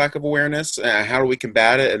behind this lack of awareness? How do we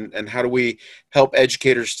combat it? And how do we help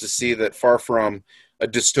educators to see that far from a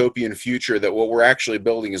dystopian future, that what we're actually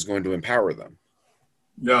building is going to empower them.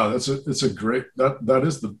 Yeah, it's a great,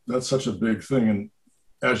 that's such a big thing. And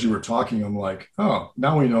as you were talking, I'm like, oh,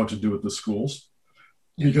 now we know what to do with the schools,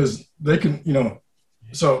 because they can,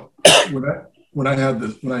 so when I had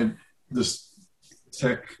this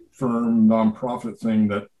tech firm nonprofit thing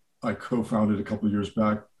that I co-founded a couple of years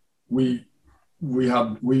back,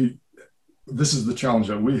 this is the challenge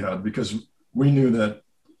that we had, because we knew that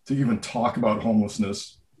to even talk about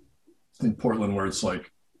homelessness in Portland, where it's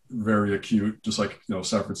like very acute, just like,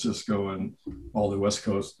 San Francisco and all the West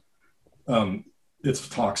Coast, it's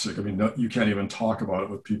toxic. I mean, you can't even talk about it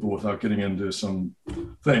with people without getting into some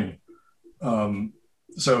thing.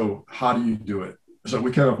 So how do you do it? So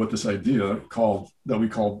we came up with this idea that we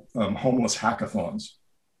called homeless hackathons.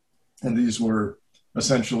 And these were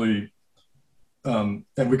essentially, and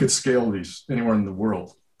we could scale these anywhere in the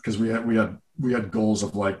world, because we had goals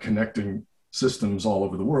of like connecting systems all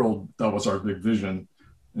over the world. That was our big vision.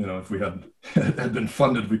 If we had been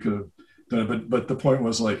funded, we could have done it. But the point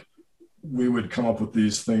was, like, we would come up with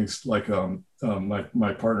these things. Like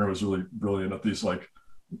my partner was really brilliant at these, like,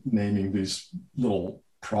 naming these little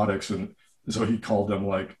products, and so he called them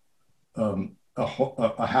like a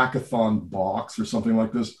hackathon box or something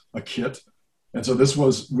like this, a kit. And so this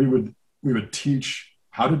was, we would teach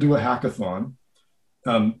how to do a hackathon.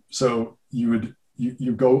 So you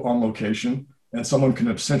go on location, and someone can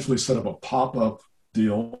essentially set up a pop-up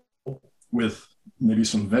deal with maybe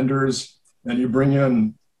some vendors, and you bring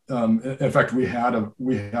in, in fact, we had a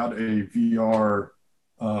VR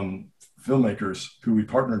filmmakers who we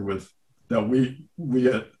partnered with, that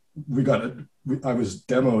I was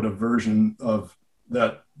demoed a version of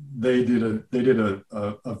that. They did a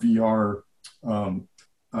VR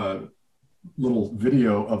little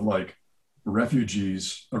video of like a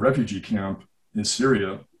refugee camp in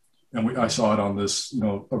Syria. And I saw it on this,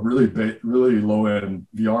 a really low end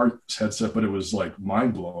VR headset, but it was like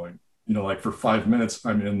mind blowing. Like for 5 minutes,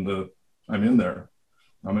 I'm in there.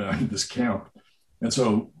 I'm in this camp. And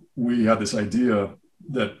so we had this idea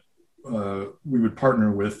that we would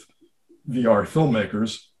partner with VR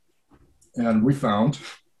filmmakers, and we found,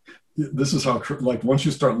 this is how, like, once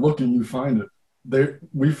you start looking, you find it.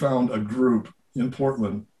 We found a group in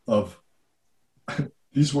Portland of,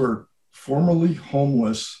 these were formerly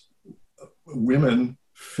homeless women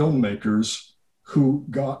filmmakers who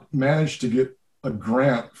managed to get a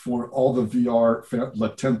grant for all the VR,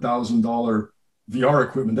 like $10,000 VR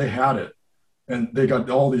equipment. They had it, and they got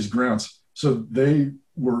all these grants. So they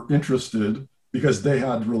were interested because they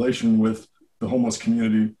had relation with the homeless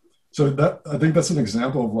community. So I think that's an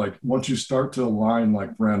example of, like, once you start to align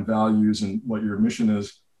like brand values and what your mission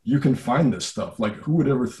is, you can find this stuff. Like, who would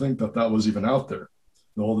ever think that was even out there?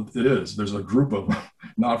 Well, it is. There's a group of them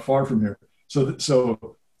not far from here.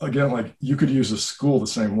 So again, like, you could use a school the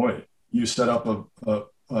same way. You set up like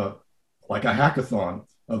a hackathon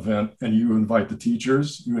event, and you invite the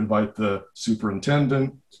teachers, you invite the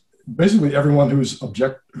superintendent, basically everyone who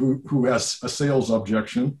has a sales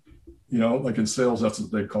objection, like in sales, that's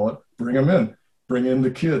what they call it. Bring them in, bring in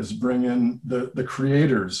the kids, bring in the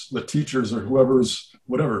creators, the teachers, or whoever's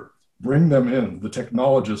whatever, bring them in, the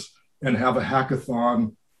technologists, and have a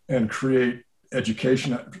hackathon and create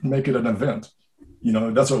education, make it an event.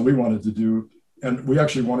 That's what we wanted to do. And we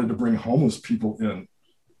actually wanted to bring homeless people in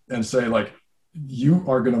and say, like, you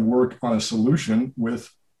are going to work on a solution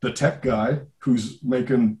with the tech guy who's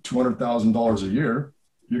making $200,000 a year.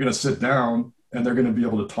 You're going to sit down, and they're going to be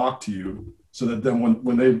able to talk to you, so that then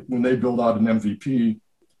when they build out an MVP,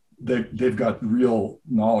 they've got real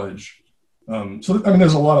knowledge. So I mean,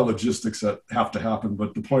 there's a lot of logistics that have to happen,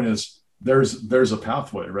 but the point is, there's a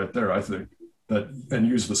pathway right there, I think, and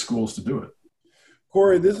use the schools to do it.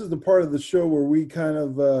 Corey, this is the part of the show where we kind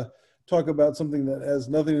of talk about something that has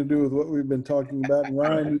nothing to do with what we've been talking about. And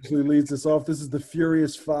Ryan usually leads us off. This is the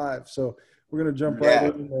Furious Five. So we're going to jump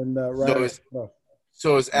right in. And Ryan.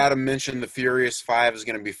 So as Adam mentioned, the Furious Five is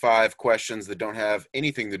going to be 5 questions that don't have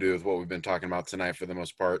anything to do with what we've been talking about tonight for the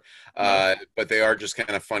most part. But they are just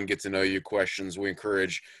kind of fun, get to know you questions. We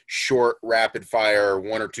encourage short, rapid fire,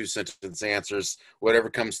 1 or 2 sentence answers. Whatever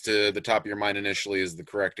comes to the top of your mind initially is the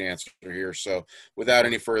correct answer here. So without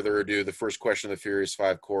any further ado, the first question of the Furious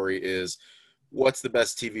Five, Corey, is what's the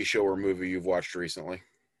best TV show or movie you've watched recently?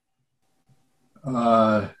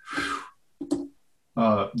 The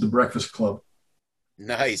Breakfast Club.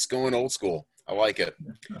 Nice. Going old school. I like it.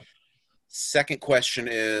 Second question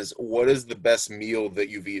is, what is the best meal that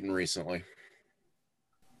you've eaten recently?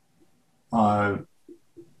 I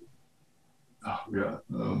had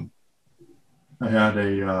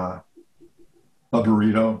a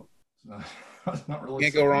burrito. not really.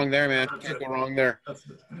 Can't go wrong there, man. Can't go wrong there.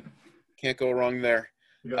 Can't go wrong there.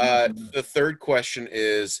 The third question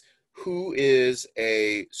is, who is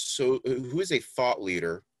a thought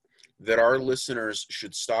leader that our listeners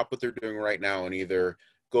should stop what they're doing right now and either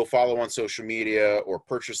go follow on social media or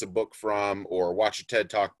purchase a book from or watch a TED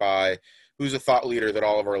Talk by? Who's a thought leader that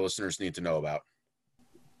all of our listeners need to know about?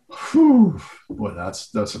 Whew. Boy,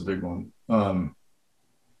 that's a big one.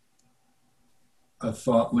 A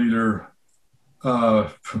thought leader.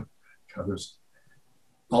 I'll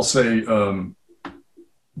say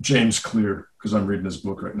James Clear, because I'm reading his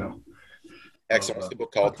book right now. Excellent. What's the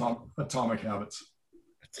book called? Atomic Habits.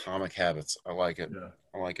 Atomic Habits. I like it. Yeah.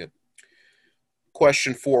 I like it.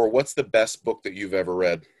 Question 4. What's the best book that you've ever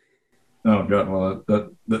read? Oh God! Well,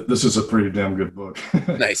 this is a pretty damn good book.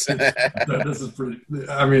 Nice. This is pretty.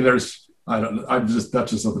 I mean, that's just at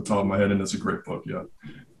the top of my head, and it's a great book. Yeah,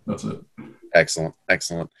 that's it. Excellent.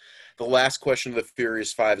 The last question of the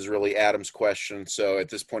Furious Five is really Adam's question. So at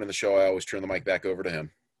this point in the show, I always turn the mic back over to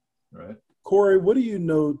him. All right. Corey, what do you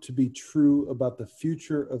know to be true about the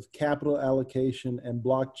future of capital allocation and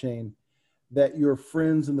blockchain that your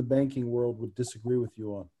friends in the banking world would disagree with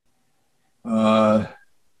you on?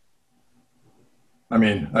 I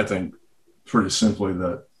mean, I think pretty simply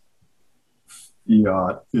that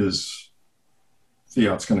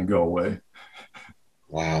fiat's going to go away.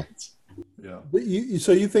 Wow. Yeah.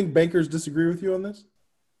 So you think bankers disagree with you on this?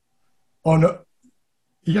 Oh no.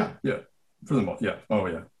 Yeah. For the most, yeah. Oh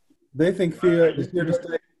yeah. They think fiat is here to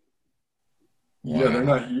stay. Yeah, they're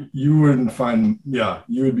not. You wouldn't find. Yeah,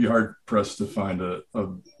 you would be hard pressed to find a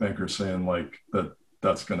banker saying like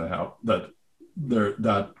that's going to happen.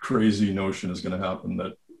 That crazy notion is going to happen.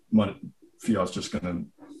 That fiat's just going to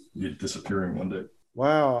be disappearing one day.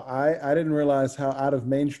 Wow, I didn't realize how out of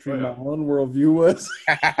mainstream my own worldview was.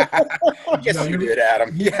 Yes, you did,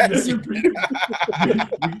 Adam. Yes, you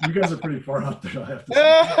guys are pretty far out there. I have to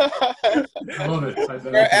say. I love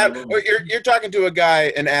it. You're talking to a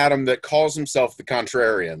guy, an Adam, that calls himself the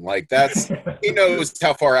contrarian. Like he knows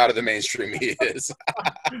how far out of the mainstream he is.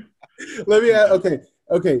 Let me add,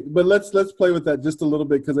 okay, but let's play with that just a little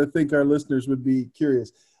bit because I think our listeners would be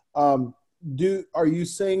curious. Are you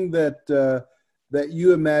saying that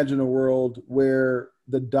you imagine a world where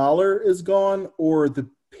the dollar is gone or the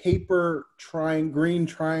paper green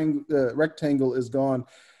triangle rectangle is gone?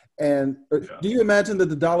 And do you imagine that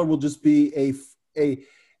the dollar will just be a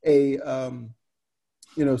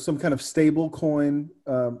some kind of stable coin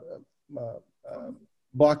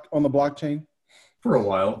block on the blockchain? For a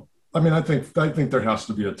while. I mean, I think there has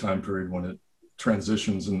to be a time period when it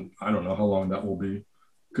transitions, and I don't know how long that will be.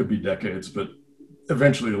 Could be decades, but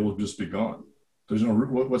eventually it will just be gone. There's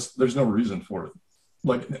no reason for it.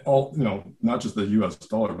 Like not just the U.S.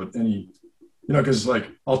 dollar, but any, because like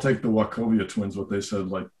I'll take the Wachovia twins, what they said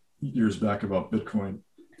like years back about Bitcoin,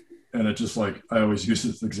 and it just like I always use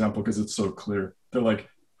this example because it's so clear. They're like,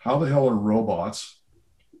 how the hell are robots,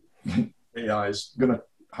 AIs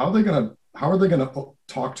how are they gonna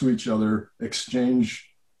talk to each other, exchange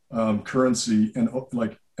currency, and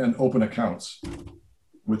open accounts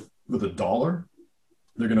with a dollar?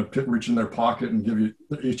 They're going to reach in their pocket and give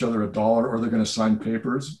each other $1, or they're going to sign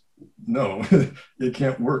papers. No, it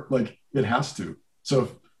can't work. Like it has to.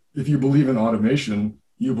 So if you believe in automation,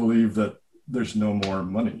 you believe that there's no more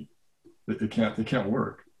money. It can't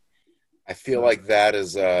work. I feel like that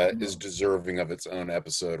is deserving of its own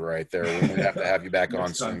episode right there. We're going to have you back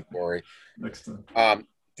on soon, Corey. Next time.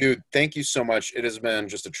 Dude, thank you so much. It has been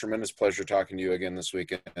just a tremendous pleasure talking to you again this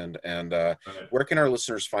weekend. And where can our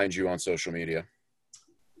listeners find you on social media?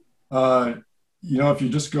 If you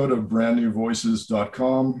just go to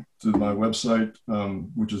brandnewvoices.com to my website,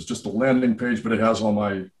 which is just a landing page, but it has all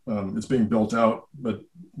my, it's being built out, but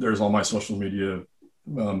there's all my social media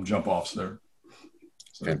jump offs there.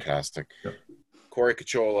 So, fantastic. Yep. Corey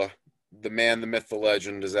Cacciola, the man, the myth, the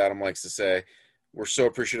legend, as Adam likes to say. We're so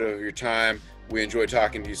appreciative of your time. We enjoy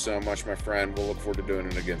talking to you so much, my friend. We'll look forward to doing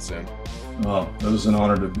it again soon. Oh, it was an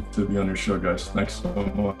honor to be on your show, guys. Thanks so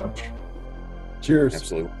much. Cheers.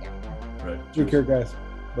 Absolutely. Right. Take care, guys.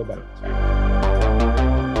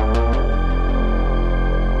 Bye-bye.